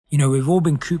We've all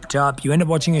been cooped up. You end up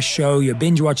watching a show, you're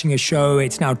binge watching a show.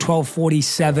 It's now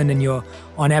 12:47 and you're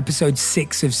on episode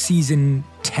 6 of season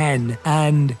 10.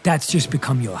 And that's just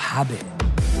become your habit.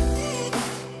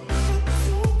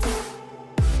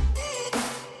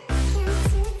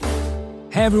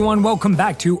 Hey everyone, welcome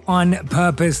back to On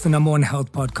Purpose, the number one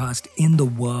health podcast in the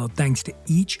world. Thanks to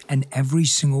each and every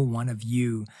single one of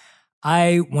you.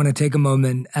 I want to take a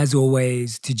moment, as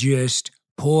always, to just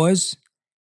pause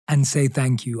and say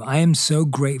thank you. I am so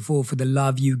grateful for the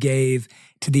love you gave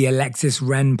to the Alexis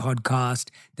Ren podcast,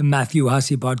 the Matthew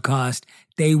Hussey podcast.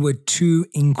 They were two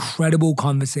incredible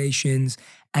conversations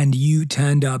and you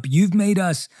turned up. You've made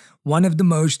us one of the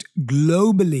most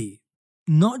globally,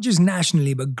 not just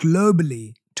nationally, but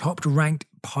globally top-ranked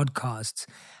podcasts.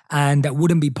 And that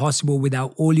wouldn't be possible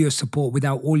without all your support,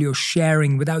 without all your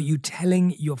sharing, without you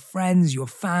telling your friends, your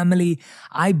family.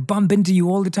 I bump into you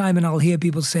all the time and I'll hear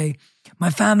people say, my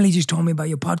family just told me about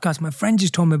your podcast. My friend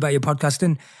just told me about your podcast.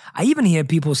 And I even hear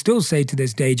people still say to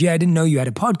this day, Jay, I didn't know you had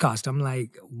a podcast. I'm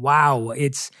like, wow,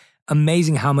 it's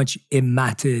amazing how much it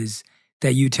matters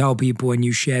that you tell people and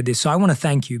you share this. So I want to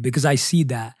thank you because I see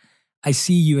that. I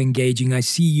see you engaging. I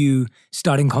see you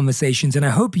starting conversations. And I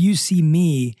hope you see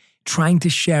me trying to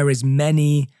share as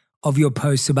many of your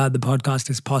posts about the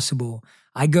podcast as possible.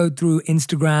 I go through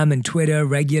Instagram and Twitter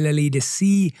regularly to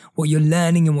see what you're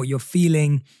learning and what you're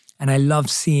feeling. And I love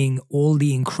seeing all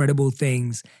the incredible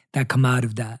things that come out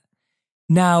of that.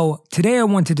 Now, today I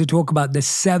wanted to talk about the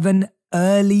 7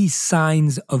 early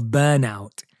signs of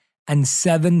burnout and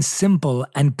 7 simple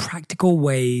and practical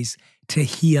ways to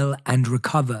heal and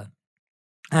recover.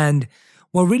 And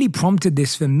what really prompted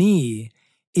this for me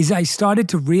is I started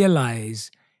to realize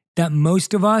that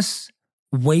most of us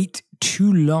wait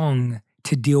too long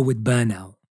to deal with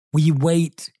burnout. We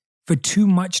wait for too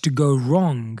much to go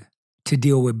wrong to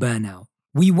deal with burnout.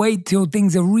 We wait till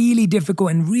things are really difficult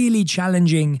and really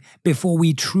challenging before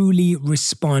we truly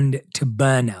respond to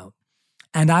burnout.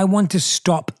 And I want to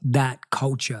stop that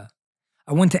culture.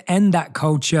 I want to end that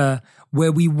culture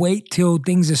where we wait till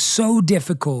things are so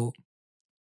difficult.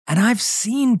 And I've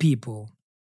seen people,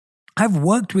 I've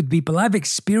worked with people, I've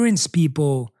experienced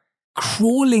people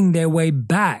crawling their way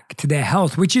back to their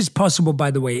health, which is possible,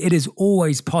 by the way. It is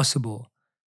always possible.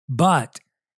 But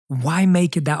why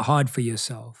make it that hard for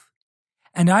yourself?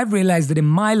 And I've realized that in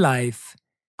my life,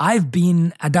 I've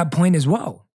been at that point as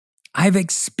well. I've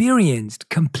experienced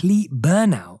complete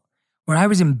burnout where I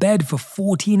was in bed for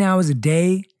 14 hours a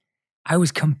day. I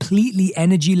was completely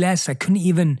energyless. I couldn't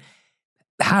even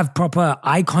have proper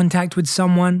eye contact with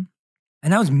someone.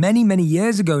 And that was many, many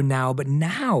years ago now. But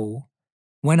now,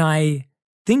 when I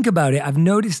think about it, I've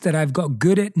noticed that I've got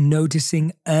good at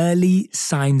noticing early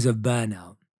signs of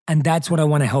burnout. And that's what I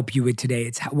want to help you with today.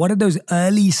 It's what are those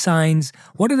early signs?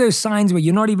 What are those signs where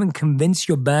you're not even convinced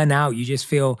you're burnout? You just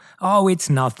feel, oh, it's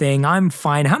nothing. I'm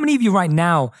fine. How many of you right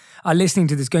now are listening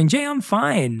to this going, Jay, I'm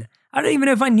fine. I don't even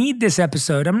know if I need this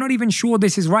episode. I'm not even sure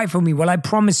this is right for me. Well, I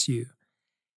promise you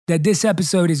that this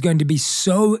episode is going to be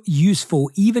so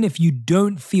useful, even if you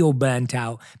don't feel burnt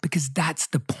out, because that's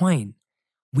the point.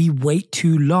 We wait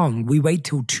too long. We wait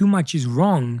till too much is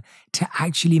wrong to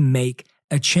actually make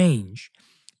a change.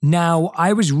 Now,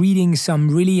 I was reading some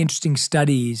really interesting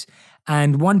studies,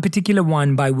 and one particular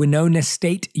one by Winona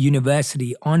State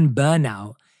University on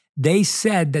burnout. They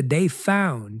said that they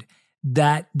found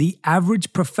that the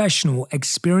average professional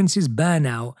experiences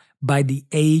burnout by the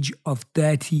age of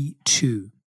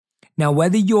 32. Now,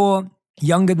 whether you're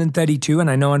younger than 32, and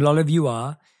I know a lot of you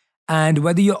are, and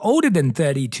whether you're older than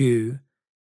 32,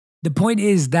 the point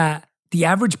is that the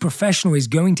average professional is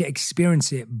going to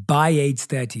experience it by age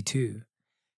 32.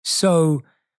 So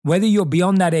whether you're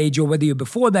beyond that age or whether you're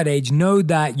before that age, know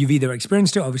that you've either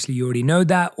experienced it, obviously you already know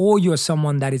that, or you're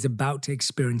someone that is about to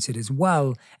experience it as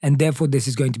well, and therefore this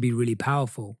is going to be really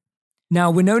powerful. Now,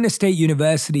 Winona State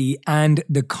University and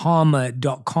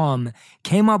thekarma.com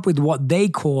came up with what they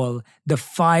call the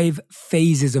 5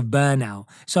 phases of burnout.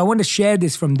 So I want to share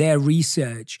this from their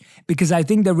research because I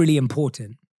think they're really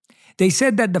important. They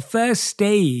said that the first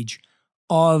stage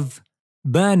of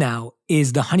burnout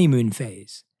is the honeymoon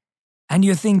phase. And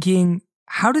you're thinking,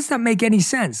 how does that make any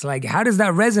sense? Like, how does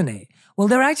that resonate? Well,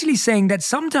 they're actually saying that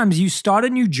sometimes you start a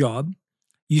new job,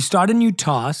 you start a new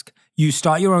task, you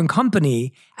start your own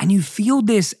company, and you feel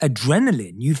this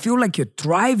adrenaline. You feel like you're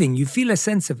thriving. You feel a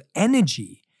sense of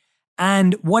energy.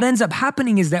 And what ends up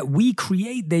happening is that we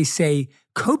create, they say,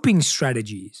 coping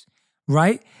strategies,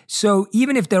 right? So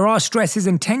even if there are stresses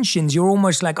and tensions, you're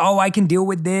almost like, oh, I can deal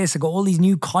with this. I got all these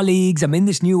new colleagues. I'm in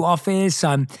this new office.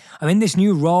 I'm in this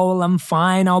new role. I'm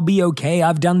fine. I'll be okay.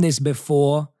 I've done this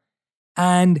before.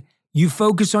 And You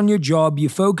focus on your job, you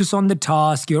focus on the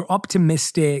task, you're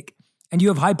optimistic, and you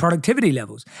have high productivity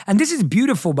levels. And this is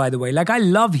beautiful, by the way. Like, I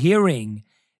love hearing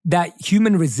that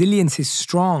human resilience is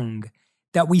strong,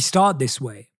 that we start this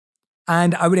way.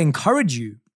 And I would encourage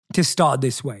you to start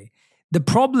this way. The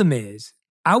problem is,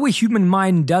 our human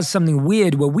mind does something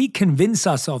weird where we convince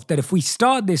ourselves that if we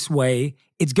start this way,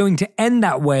 it's going to end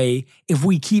that way if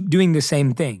we keep doing the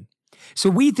same thing. So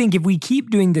we think if we keep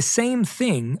doing the same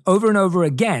thing over and over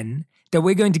again, that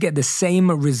we're going to get the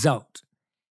same result.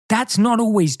 That's not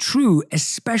always true,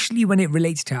 especially when it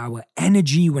relates to our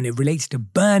energy, when it relates to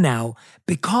burnout,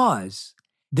 because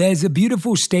there's a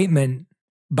beautiful statement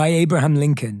by Abraham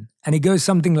Lincoln, and it goes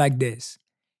something like this.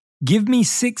 Give me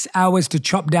 6 hours to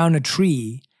chop down a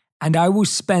tree, and I will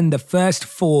spend the first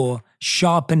 4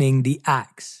 sharpening the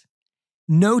axe.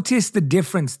 Notice the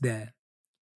difference there.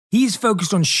 He's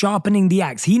focused on sharpening the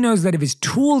axe. He knows that if his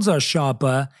tools are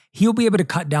sharper, he'll be able to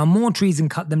cut down more trees and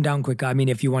cut them down quicker. I mean,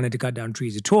 if you wanted to cut down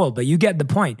trees at all, but you get the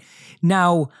point.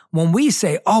 Now, when we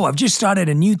say, oh, I've just started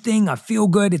a new thing, I feel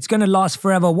good, it's going to last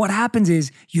forever, what happens is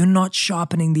you're not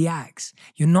sharpening the axe.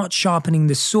 You're not sharpening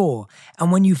the saw. And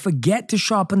when you forget to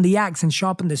sharpen the axe and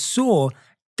sharpen the saw,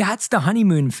 that's the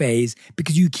honeymoon phase,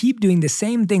 because you keep doing the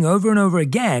same thing over and over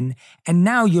again, and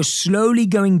now you're slowly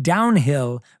going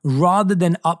downhill rather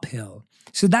than uphill.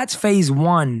 So that's phase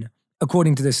 1,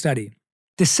 according to the study.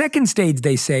 The second stage,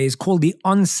 they say, is called the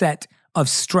onset of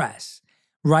stress,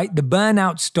 right? The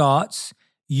burnout starts,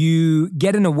 you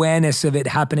get an awareness of it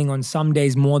happening on some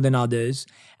days more than others,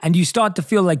 and you start to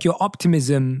feel like your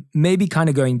optimism may be kind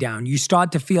of going down. You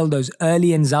start to feel those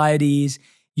early anxieties.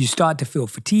 You start to feel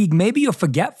fatigue. Maybe you're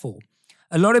forgetful.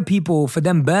 A lot of people, for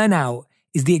them, burnout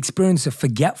is the experience of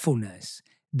forgetfulness.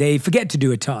 They forget to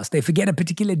do a task. They forget a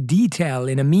particular detail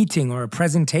in a meeting or a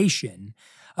presentation.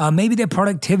 Maybe their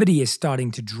productivity is starting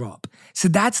to drop. So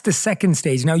that's the second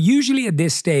stage. Now, usually at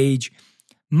this stage,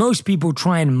 most people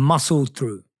try and muscle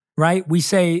through, right? We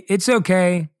say, it's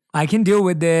okay. I can deal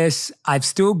with this. I've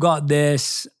still got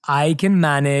this. I can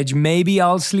manage. Maybe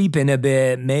I'll sleep in a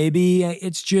bit. Maybe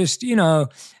it's just, I'll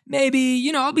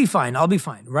be fine. I'll be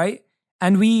fine, right?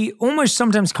 And we almost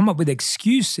sometimes come up with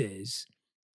excuses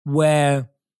where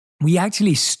we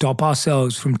actually stop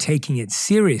ourselves from taking it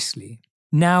seriously.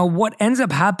 Now, what ends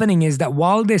up happening is that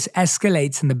while this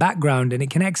escalates in the background and it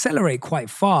can accelerate quite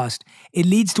fast, it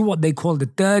leads to what they call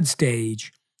the third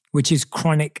stage, which is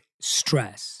chronic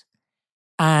stress.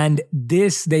 And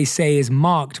this, they say, is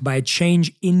marked by a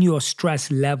change in your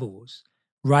stress levels,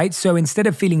 right? So instead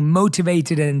of feeling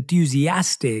motivated and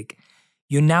enthusiastic,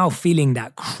 you're now feeling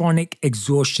that chronic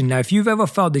exhaustion. Now, if you've ever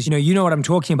felt this, you know what I'm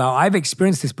talking about. I've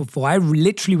experienced this before. I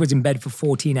literally was in bed for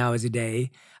 14 hours a day.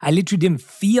 I literally didn't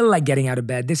feel like getting out of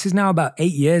bed. This is now about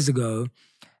 8 years ago.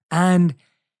 And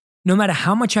no matter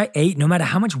how much I ate, no matter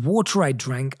how much water I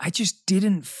drank, I just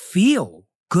didn't feel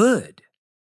good.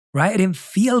 Right? I didn't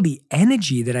feel the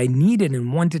energy that I needed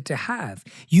and wanted to have.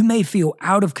 You may feel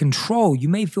out of control. You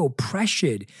may feel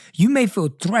pressured. You may feel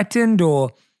threatened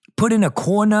or put in a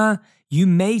corner. You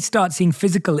may start seeing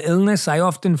physical illness. I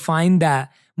often find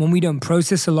that when we don't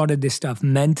process a lot of this stuff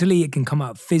mentally, it can come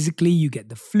out physically. You get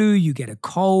the flu, you get a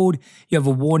cold, you have a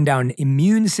worn down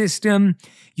immune system.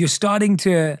 You're starting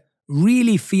to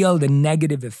really feel the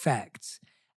negative effects.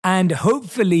 And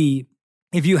hopefully,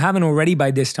 if you haven't already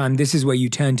by this time, this is where you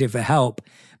turn to for help.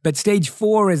 But stage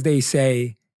 4, as they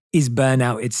say, is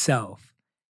burnout itself.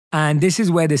 And this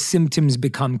is where the symptoms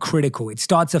become critical. It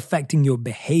starts affecting your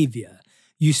behavior.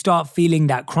 You start feeling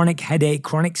that chronic headache,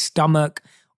 chronic stomach,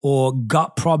 or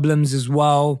gut problems as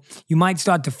well. You might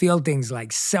start to feel things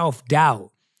like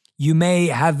self-doubt. You may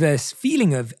have this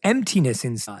feeling of emptiness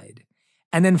inside.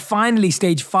 And then finally,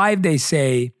 stage 5, they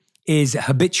say, is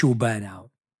habitual burnout,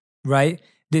 right?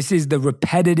 This is the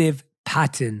repetitive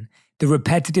pattern, the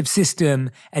repetitive system,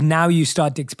 and now you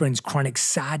start to experience chronic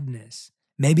sadness,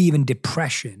 maybe even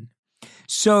depression.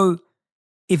 So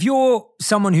if you're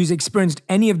someone who's experienced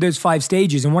any of those 5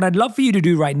 stages, and what I'd love for you to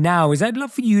do right now is I'd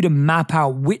love for you to map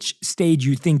out which stage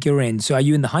you think you're in. So are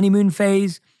you in the honeymoon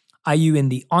phase? Are you in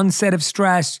the onset of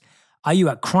stress? Are you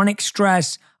at chronic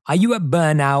stress? Are you at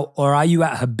burnout? Or are you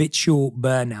at habitual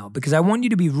burnout? Because I want you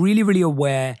to be really, really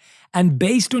aware. And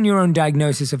based on your own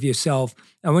diagnosis of yourself,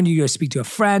 I want you to speak to a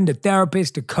friend, a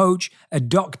therapist, a coach, a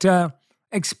doctor.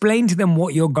 Explain to them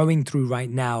what you're going through right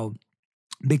now,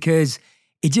 because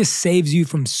it just saves you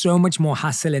from so much more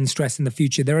hassle and stress in the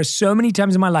future. There are so many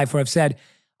times in my life where I've said,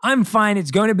 I'm fine,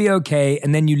 it's going to be okay,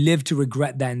 and then you live to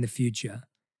regret that in the future.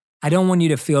 I don't want you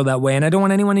to feel that way, and I don't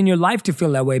want anyone in your life to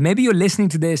feel that way. Maybe you're listening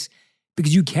to this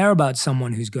because you care about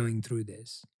someone who's going through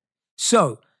this.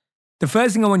 So, the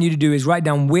first thing I want you to do is write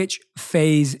down which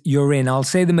phase you're in. I'll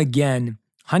say them again.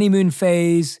 Honeymoon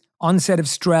phase, onset of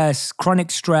stress, chronic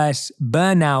stress,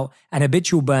 burnout, and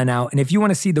habitual burnout. And if you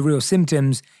want to see the real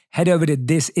symptoms, head over to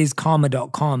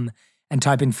thisiskarma.com and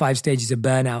type in 5 stages of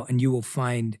burnout, and you will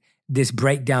find this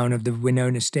breakdown of the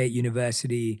Winona State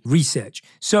University research.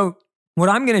 So what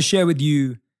I'm going to share with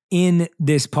you in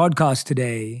this podcast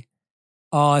today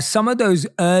are some of those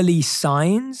early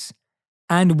signs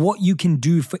and what you can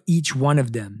do for each one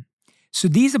of them. So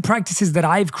these are practices that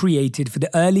I've created for the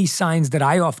early signs that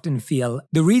I often feel.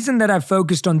 The reason that I've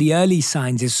focused on the early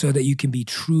signs is so that you can be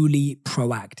truly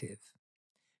proactive.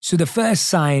 So the first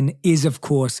sign is, of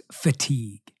course,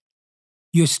 fatigue.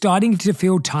 You're starting to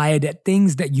feel tired at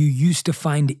things that you used to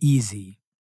find easy.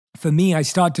 For me, I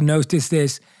start to notice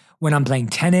this when I'm playing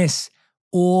tennis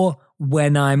or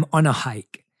when I'm on a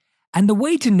hike. And the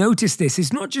way to notice this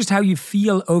is not just how you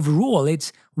feel overall,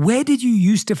 it's where did you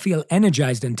used to feel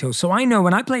energized until? So I know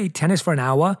when I play tennis for an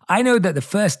hour, I know that the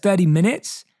first 30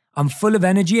 minutes, I'm full of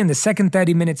energy, and the second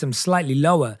 30 minutes, I'm slightly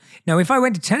lower. Now, if I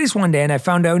went to tennis one day and I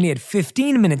found I only had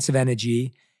 15 minutes of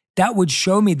energy, that would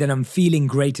show me that I'm feeling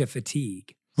greater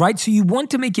fatigue, right? So you want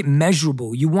to make it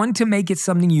measurable. You want to make it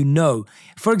something you know.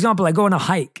 For example, I go on a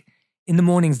hike in the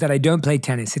mornings that I don't play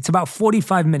tennis. It's about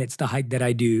 45 minutes, the hike that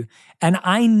I do. And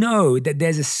I know that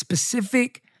there's a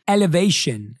specific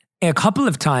elevation a couple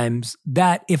of times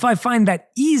that if I find that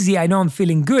easy, I know I'm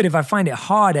feeling good. If I find it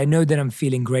hard, I know that I'm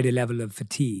feeling greater level of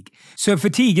fatigue. So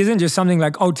fatigue isn't just something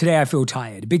like, oh, today I feel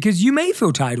tired, because you may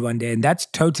feel tired one day and that's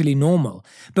totally normal.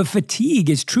 But fatigue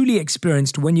is truly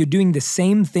experienced when you're doing the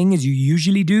same thing as you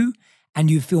usually do and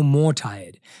you feel more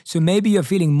tired. So maybe you're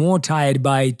feeling more tired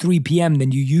by 3 p.m.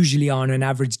 than you usually are on an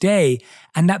average day,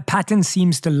 and that pattern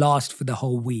seems to last for the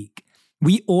whole week.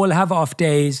 We all have off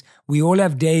days. We all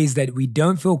have days that we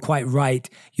don't feel quite right.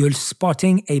 You're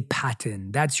spotting a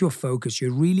pattern. That's your focus.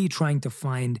 You're really trying to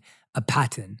find a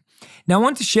pattern. Now, I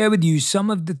want to share with you some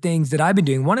of the things that I've been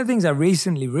doing. One of the things I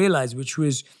recently realized, which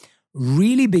was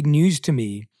really big news to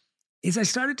me, is I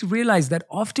started to realize that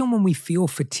often when we feel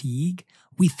fatigue,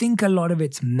 we think a lot of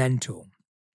it's mental.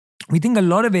 We think a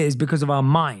lot of it is because of our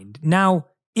mind. Now,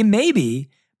 it may be,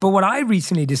 but what I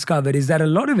recently discovered is that a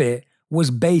lot of it was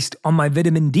based on my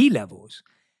vitamin D levels.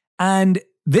 And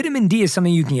vitamin D is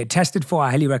something you can get tested for.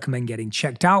 I highly recommend getting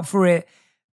checked out for it.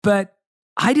 But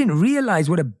I didn't realize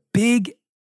what a big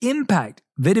impact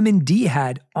vitamin D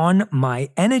had on my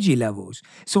energy levels.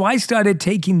 So I started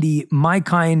taking the My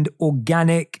Kind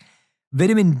organic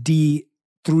vitamin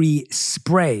D3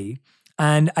 spray.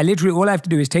 And I literally, all I have to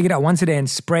do is take it out once a day and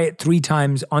spray it 3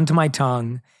 times onto my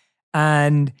tongue.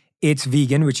 And it's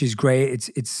vegan, which is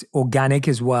great. It's organic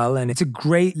as well. And it's a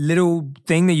great little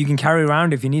thing that you can carry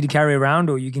around if you need to carry around,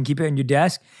 or you can keep it on your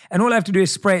desk. And all I have to do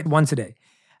is spray it once a day.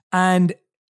 And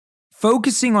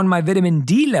focusing on my vitamin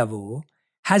D level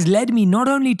has led me not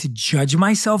only to judge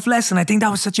myself less, and I think that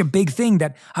was such a big thing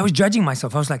that I was judging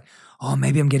myself. I was like, oh,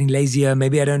 maybe I'm getting lazier.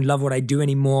 Maybe I don't love what I do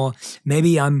anymore.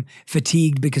 Maybe I'm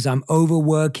fatigued because I'm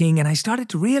overworking. And I started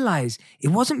to realize it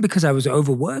wasn't because I was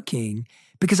overworking,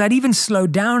 because I'd even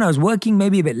slowed down. I was working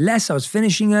maybe a bit less. I was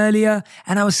finishing earlier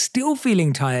and I was still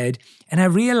feeling tired. And I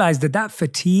realized that that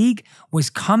fatigue was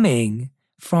coming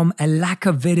from a lack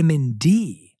of vitamin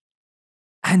D.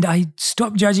 And I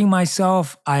stopped judging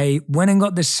myself. I went and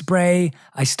got the spray.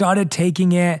 I started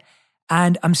taking it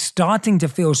and I'm starting to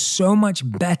feel so much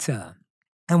better.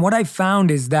 And what I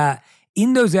found is that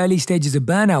in those early stages of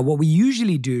burnout, what we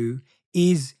usually do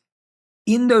is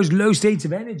in those low states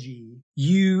of energy,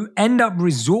 you end up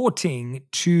resorting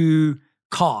to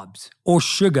carbs or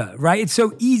sugar, right? It's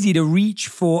so easy to reach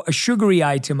for a sugary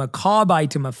item, a carb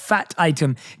item, a fat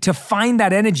item to find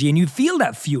that energy, and you feel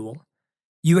that fuel.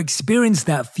 You experience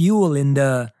that fuel in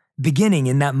the beginning,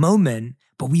 in that moment,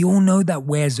 but we all know that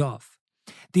wears off.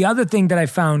 The other thing that I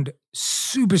found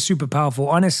super, super powerful,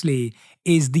 honestly,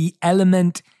 is the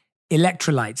element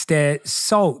electrolytes. They're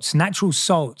salts, natural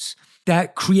salts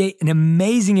that create an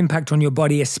amazing impact on your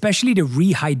body, especially to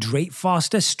rehydrate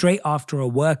faster straight after a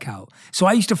workout. So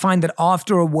I used to find that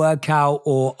after a workout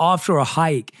or after a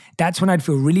hike, that's when I'd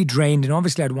feel really drained. And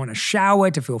obviously I'd want a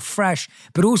shower to feel fresh,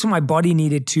 but also my body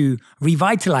needed to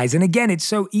revitalize. And again, it's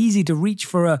so easy to reach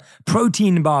for a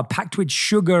protein bar packed with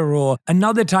sugar or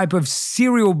another type of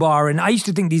cereal bar. And I used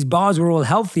to think these bars were all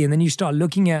healthy. And then you start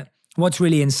looking at what's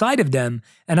really inside of them.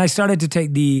 And I started to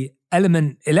take the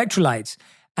element electrolytes,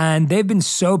 and they've been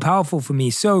so powerful for me.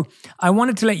 So I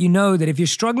wanted to let you know that if you're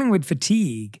struggling with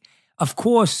fatigue, of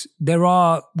course, there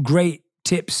are great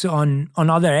tips on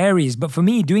other areas. But for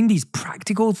me, doing these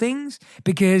practical things,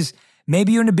 because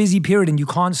Maybe you're in a busy period and you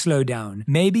can't slow down.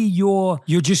 Maybe you're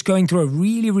just going through a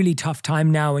really, really tough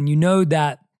time now and you know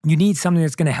that you need something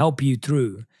that's going to help you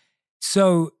through.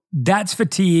 So that's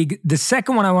fatigue. The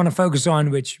second one I want to focus on,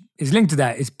 which is linked to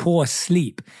that, is poor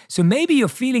sleep. So maybe you're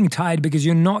feeling tired because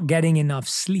you're not getting enough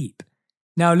sleep.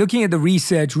 Now, looking at the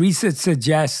research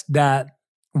suggests that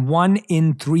 1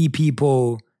 in 3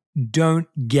 people don't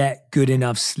get good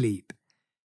enough sleep.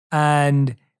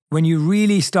 And when you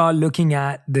really start looking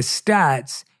at the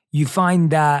stats, you find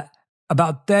that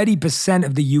about 30%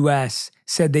 of the US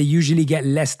said they usually get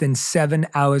less than 7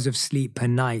 hours of sleep per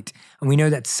night. And we know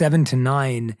that 7 to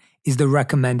 9 is the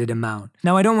recommended amount.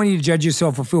 Now, I don't want you to judge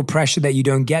yourself or feel pressure that you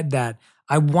don't get that.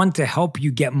 I want to help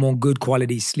you get more good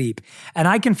quality sleep. And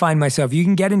I can find myself, you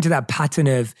can get into that pattern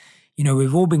of,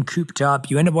 we've all been cooped up.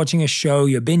 You end up watching a show,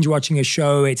 you're binge watching a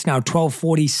show. It's now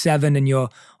 12:47 and you're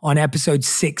on episode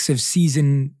 6 of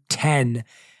season 10.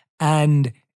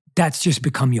 And that's just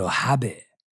become your habit,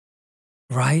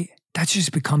 right? That's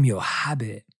just become your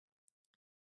habit.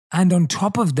 And on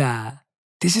top of that,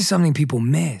 this is something people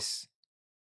miss.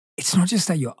 It's not just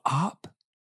that you're up.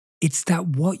 It's that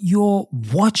what you're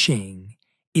watching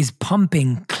is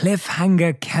pumping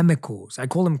cliffhanger chemicals. I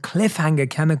call them cliffhanger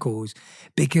chemicals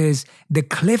because the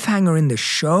cliffhanger in the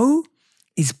show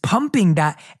is pumping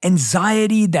that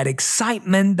anxiety, that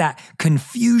excitement, that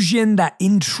confusion, that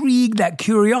intrigue, that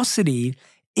curiosity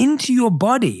into your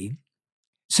body.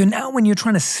 So now when you're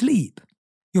trying to sleep,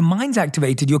 your mind's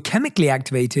activated, you're chemically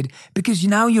activated because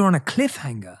now you're on a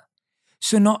cliffhanger.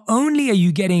 So not only are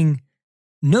you getting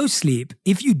no sleep,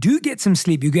 if you do get some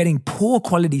sleep, you're getting poor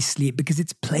quality sleep because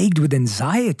it's plagued with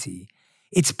anxiety.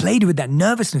 It's plagued with that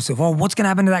nervousness of, what's going to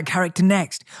happen to that character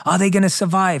next? Are they going to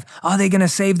survive? Are they going to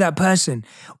save that person?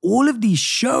 All of these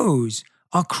shows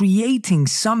are creating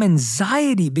some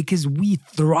anxiety because we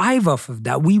thrive off of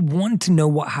that. We want to know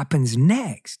what happens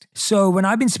next. So when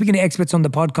I've been speaking to experts on the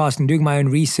podcast and doing my own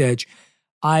research,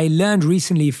 I learned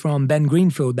recently from Ben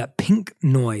Greenfield that pink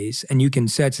noise, and you can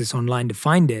search this online to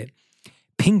find it,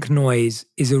 pink noise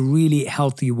is a really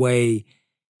healthy way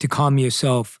to calm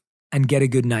yourself and get a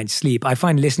good night's sleep. I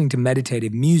find listening to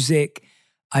meditative music,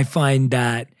 I find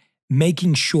that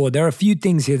making sure, there are a few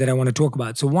things here that I want to talk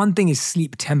about. So one thing is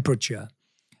sleep temperature.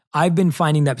 I've been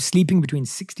finding that sleeping between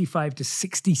 65 to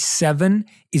 67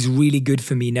 is really good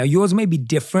for me. Now, yours may be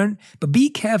different, but be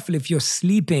careful if you're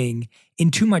sleeping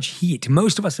in too much heat.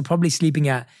 Most of us are probably sleeping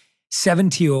at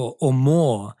 70 or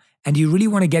more, and you really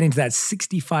want to get into that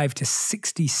 65 to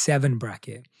 67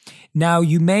 bracket. Now,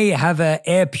 you may have an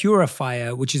air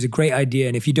purifier, which is a great idea.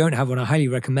 And if you don't have one, I highly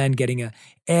recommend getting an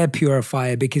air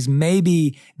purifier because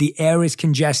maybe the air is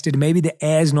congested, maybe the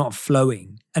air is not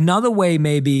flowing. Another way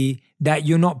may be that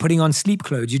you're not putting on sleep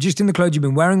clothes. You're just in the clothes you've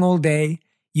been wearing all day.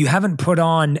 You haven't put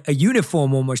on a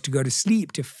uniform almost to go to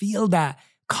sleep, to feel that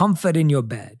comfort in your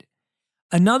bed.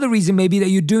 Another reason may be that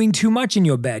you're doing too much in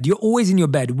your bed. You're always in your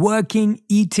bed, working,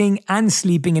 eating, and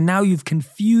sleeping, and now you've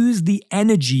confused the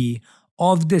energy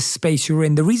of this space you're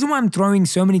in. The reason why I'm throwing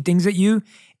so many things at you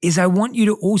is I want you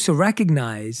to also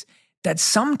recognize that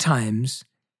sometimes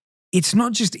it's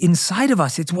not just inside of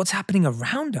us, it's what's happening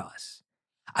around us.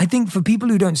 I think for people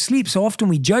who don't sleep, so often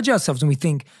we judge ourselves and we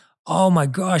think, oh my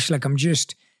gosh, like I'm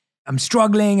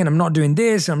struggling and I'm not doing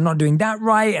this, and I'm not doing that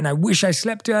right, and I wish I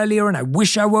slept earlier, and I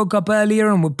wish I woke up earlier,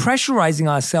 and we're pressurizing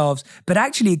ourselves, but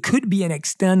actually it could be an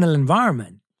external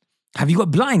environment. Have you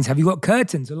got blinds? Have you got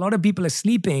curtains? A lot of people are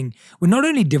sleeping with not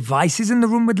only devices in the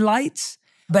room with lights,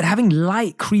 but having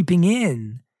light creeping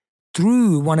in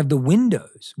through one of the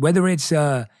windows, whether it's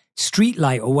a street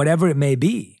light or whatever it may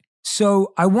be.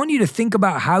 So I want you to think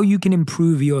about how you can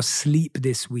improve your sleep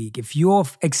this week. If you're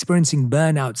experiencing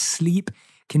burnout, sleep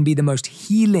can be the most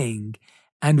healing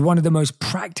and one of the most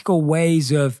practical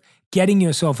ways of getting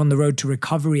yourself on the road to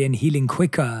recovery and healing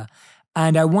quicker.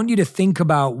 And I want you to think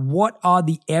about what are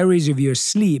the areas of your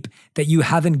sleep that you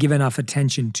haven't given enough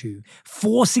attention to.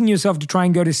 Forcing yourself to try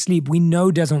and go to sleep, we know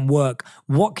doesn't work.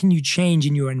 What can you change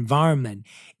in your environment?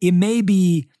 It may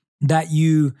be that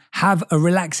you have a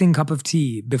relaxing cup of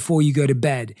tea before you go to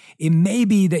bed. It may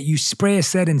be that you spray a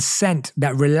certain scent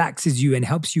that relaxes you and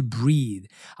helps you breathe.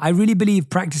 I really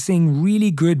believe practicing really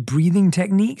good breathing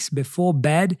techniques before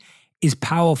bed is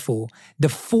powerful. The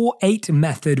 4-8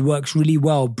 method works really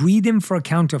well. Breathe in for a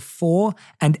count of 4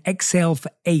 and exhale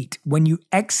for 8. When you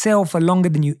exhale for longer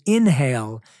than you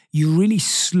inhale, you really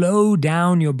slow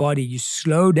down your body. You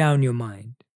slow down your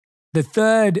mind. The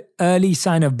third early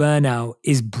sign of burnout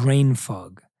is brain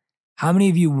fog. How many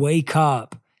of you wake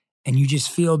up and you just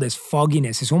feel this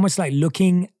fogginess. It's almost like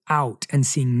looking out and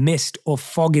seeing mist or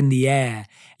fog in the air.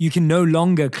 You can no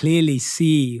longer clearly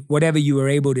see whatever you were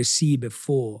able to see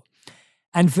before.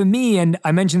 And for me, and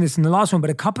I mentioned this in the last one, but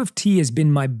a cup of tea has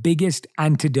been my biggest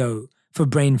antidote for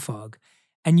brain fog.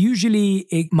 And usually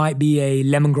it might be a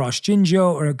lemongrass ginger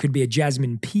or it could be a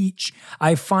jasmine peach.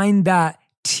 I find that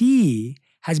tea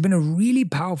has been a really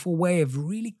powerful way of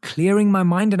really clearing my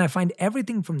mind. And I find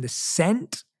everything from the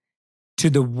scent to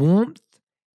the warmth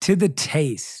to the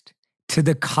taste to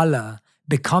the color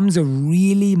becomes a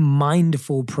really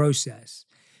mindful process.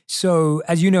 So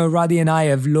as you know, Radhi and I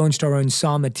have launched our own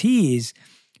Sama teas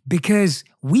because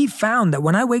we found that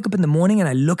when I wake up in the morning and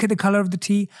I look at the color of the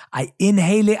tea, I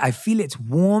inhale it, I feel its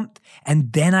warmth,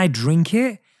 and then I drink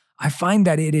it, I find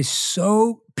that it is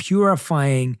so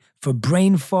purifying for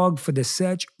brain fog, for the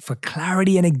search for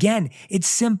clarity. And again, it's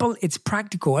simple, it's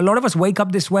practical. A lot of us wake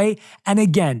up this way, and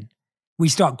again, we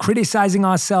start criticizing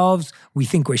ourselves, we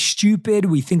think we're stupid,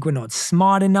 we think we're not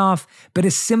smart enough, but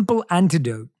a simple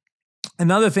antidote.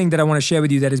 Another thing that I want to share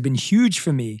with you that has been huge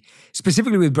for me,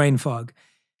 specifically with brain fog,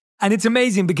 and it's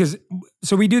amazing because,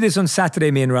 so we do this on Saturday,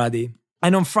 me and Radhi,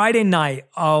 and on Friday night,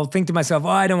 I'll think to myself,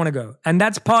 I don't want to go. And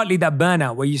that's partly that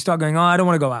burnout where you start going, I don't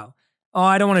want to go out.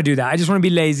 I don't want to do that. I just want to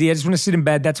be lazy. I just want to sit in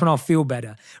bed. That's when I'll feel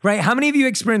better, right? How many of you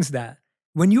experience that?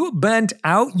 When you're burnt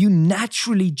out, you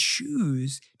naturally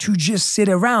choose to just sit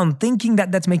around thinking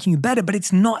that that's making you better, but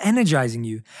it's not energizing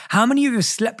you. How many of you have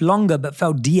slept longer but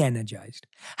felt de-energized?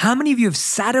 How many of you have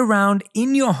sat around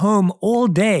in your home all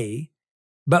day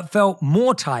but felt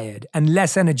more tired and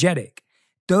less energetic?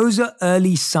 Those are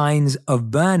early signs of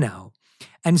burnout.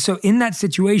 And so in that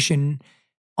situation,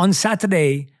 on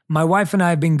Saturday, my wife and I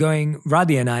have been going,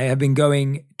 Radhi and I have been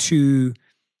going to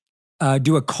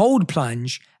do a cold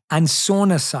plunge and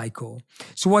sauna cycle.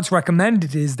 So what's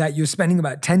recommended is that you're spending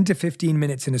about 10 to 15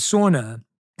 minutes in a sauna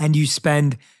and you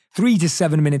spend 3 to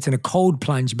 7 minutes in a cold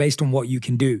plunge based on what you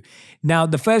can do. Now,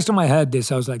 the first time I heard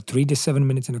this, I was like, 3 to 7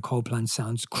 minutes in a cold plunge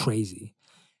sounds crazy.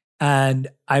 And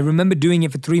I remember doing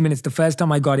it for 3 minutes. The first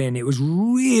time I got in, it was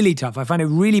really tough. I found it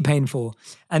really painful.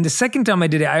 And the second time I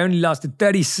did it, I only lasted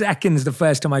 30 seconds the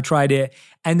first time I tried it.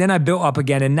 And then I built up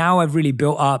again. And now I've really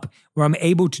built up where I'm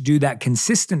able to do that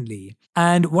consistently.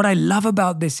 And what I love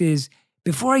about this is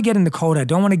before I get in the cold, I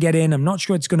don't want to get in. I'm not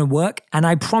sure it's going to work. And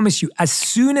I promise you, as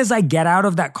soon as I get out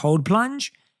of that cold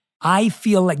plunge, I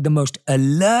feel like the most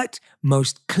alert,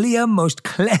 most clear, most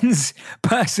cleansed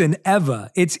person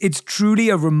ever. It's truly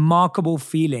a remarkable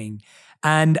feeling.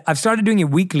 And I've started doing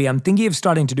it weekly. I'm thinking of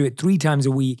starting to do it 3 times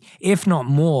a week, if not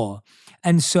more.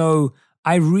 And so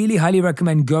I really highly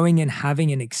recommend going and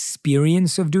having an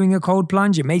experience of doing a cold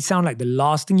plunge. It may sound like the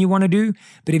last thing you want to do,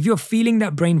 but if you're feeling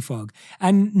that brain fog,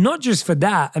 and not just for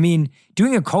that, I mean,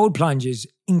 doing a cold plunge is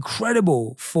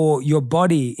incredible for your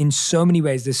body in so many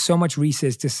ways. There's so much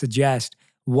research to suggest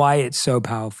why it's so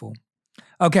powerful.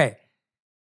 Okay,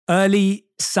 early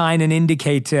sign and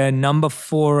indicator number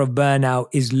 4 of burnout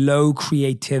is low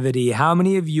creativity. How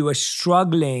many of you are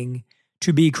struggling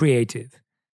to be creative?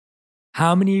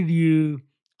 How many of you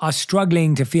are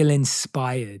struggling to feel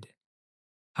inspired?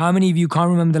 How many of you can't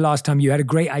remember the last time you had a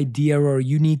great idea or a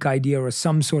unique idea or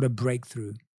some sort of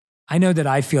breakthrough? I know that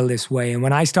I feel this way. And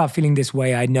when I start feeling this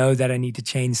way, I know that I need to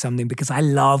change something because I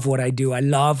love what I do. I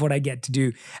love what I get to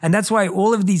do. And that's why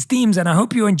all of these themes, and I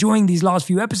hope you're enjoying these last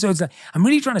few episodes, I'm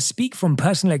really trying to speak from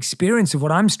personal experience of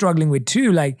what I'm struggling with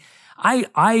too. Like,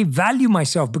 I value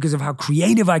myself because of how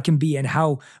creative I can be and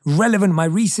how relevant my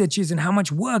research is and how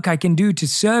much work I can do to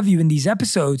serve you in these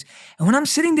episodes. And when I'm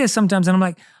sitting there sometimes and I'm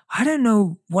like, I don't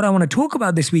know what I want to talk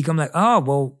about this week. I'm like,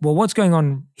 well, what's going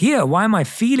on here? Why am I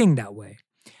feeling that way?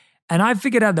 And I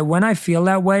figured out that when I feel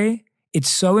that way, it's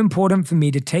so important for me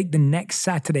to take the next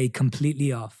Saturday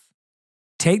completely off.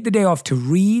 Take the day off to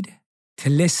read,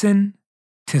 to listen,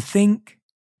 to think,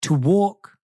 to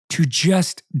walk, to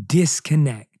just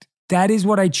disconnect. That is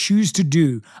what I choose to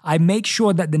do. I make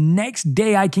sure that the next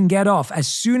day I can get off, as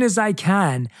soon as I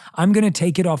can, I'm going to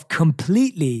take it off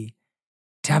completely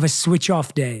to have a switch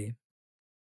off day.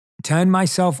 Turn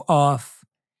myself off,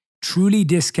 truly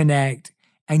disconnect,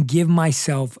 and give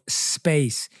myself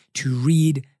space to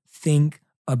read, think,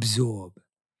 absorb.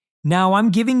 Now, I'm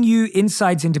giving you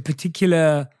insights into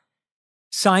particular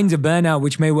signs of burnout,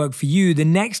 which may work for you. The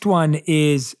next one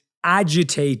is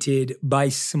agitated by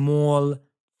small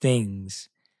things.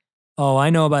 Oh, I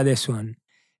know about this one.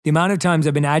 The amount of times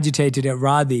I've been agitated at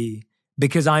Radhi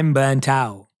because I'm burnt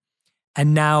out.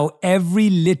 And now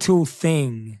every little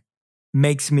thing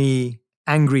makes me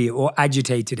angry or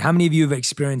agitated. How many of you have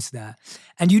experienced that?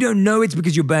 And you don't know it's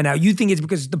because you're burnt out. You think it's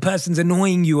because the person's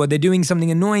annoying you or they're doing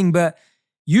something annoying, but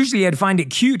Usually I'd find it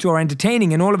cute or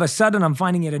entertaining, and all of a sudden I'm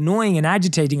finding it annoying and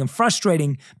agitating and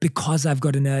frustrating because I've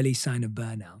got an early sign of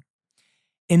burnout.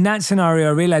 In that scenario,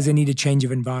 I realize I need a change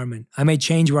of environment. I may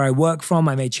change where I work from.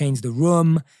 I may change the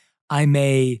room. I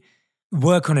may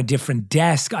work on a different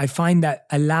desk. I find that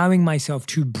allowing myself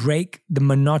to break the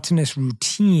monotonous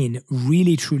routine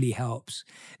really, truly helps.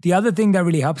 The other thing that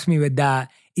really helps me with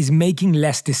that is making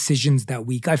less decisions that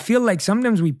week. I feel like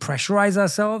sometimes we pressurize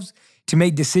ourselves to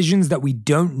make decisions that we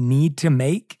don't need to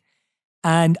make.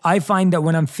 And I find that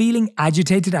when I'm feeling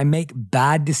agitated, I make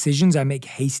bad decisions. I make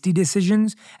hasty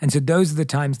decisions. And so those are the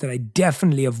times that I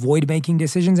definitely avoid making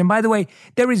decisions. And by the way,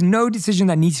 there is no decision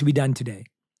that needs to be done today.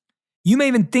 You may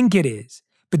even think it is,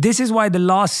 but this is why the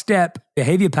last step,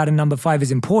 behavior pattern number 5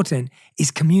 is important,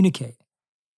 is communicate.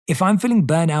 If I'm feeling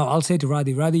burnout, I'll say to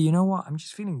Radhi, you know what? I'm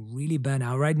just feeling really burnt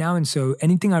out right now. And so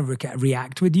anything I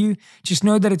react with you, just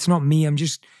know that it's not me. I'm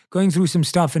just going through some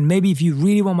stuff. And maybe if you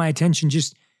really want my attention,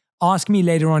 just ask me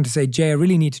later on to say, Jay, I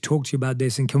really need to talk to you about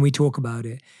this. And can we talk about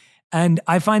it? And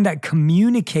I find that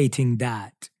communicating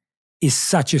that is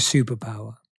such a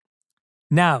superpower.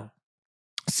 Now,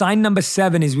 sign number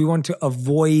 7 is we want to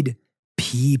avoid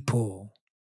people.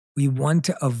 We want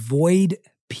to avoid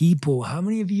people. How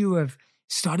many of you have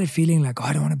started feeling like,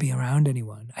 I don't want to be around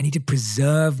anyone. I need to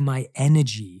preserve my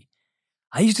energy.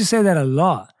 I used to say that a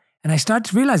lot. And I started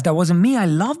to realize that wasn't me. I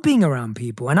love being around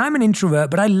people. And I'm an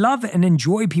introvert, but I love and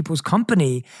enjoy people's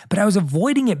company. But I was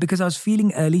avoiding it because I was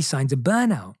feeling early signs of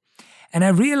burnout. And I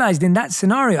realized in that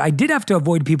scenario, I did have to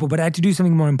avoid people, but I had to do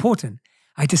something more important.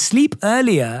 I had to sleep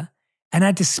earlier and I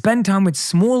had to spend time with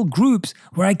small groups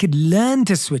where I could learn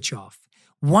to switch off.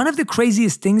 One of the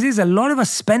craziest things is a lot of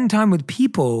us spend time with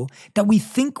people that we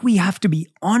think we have to be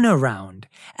on around.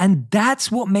 And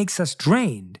that's what makes us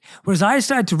drained. Whereas I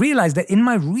started to realize that in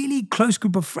my really close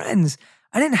group of friends,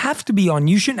 I didn't have to be on.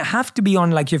 You shouldn't have to be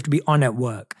on like you have to be on at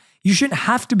work. You shouldn't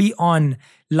have to be on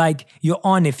like you're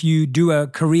on if you do a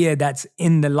career that's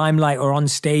in the limelight or on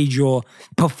stage or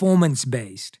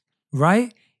performance-based,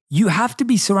 right? You have to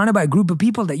be surrounded by a group of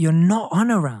people that you're not on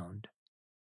around.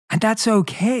 And that's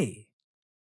okay.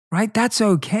 Right? That's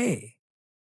okay.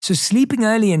 So sleeping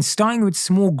early and starting with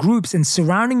small groups and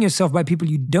surrounding yourself by people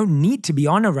you don't need to be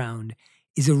on around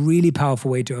is a really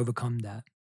powerful way to overcome that.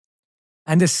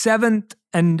 And the 7th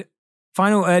and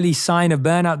final early sign of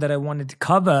burnout that I wanted to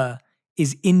cover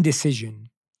is indecision.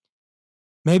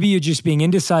 Maybe you're just being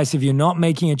indecisive, you're not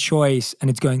making a choice, and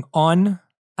it's going on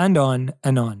and on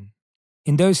and on.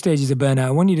 In those stages of burnout,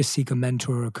 I want you to seek a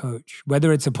mentor or a coach,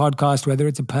 whether it's a podcast, whether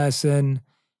it's a person.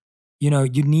 You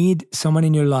need someone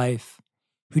in your life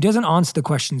who doesn't answer the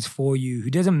questions for you,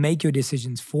 who doesn't make your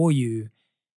decisions for you,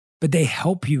 but they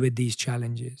help you with these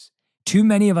challenges. Too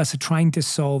many of us are trying to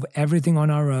solve everything on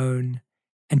our own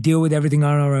and deal with everything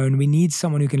on our own. We need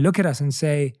someone who can look at us and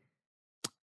say,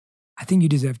 I think you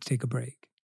deserve to take a break.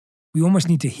 We almost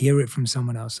need to hear it from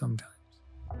someone else sometimes.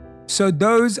 So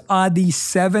those are the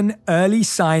 7 early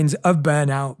signs of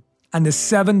burnout and the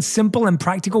 7 simple and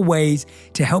practical ways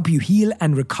to help you heal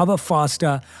and recover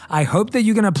faster. I hope that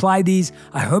you can apply these.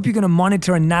 I hope you're going to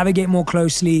monitor and navigate more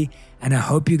closely. And I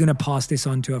hope you're going to pass this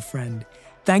on to a friend.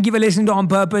 Thank you for listening to On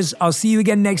Purpose. I'll see you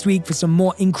again next week for some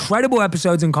more incredible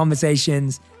episodes and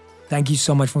conversations. Thank you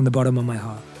so much from the bottom of my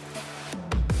heart.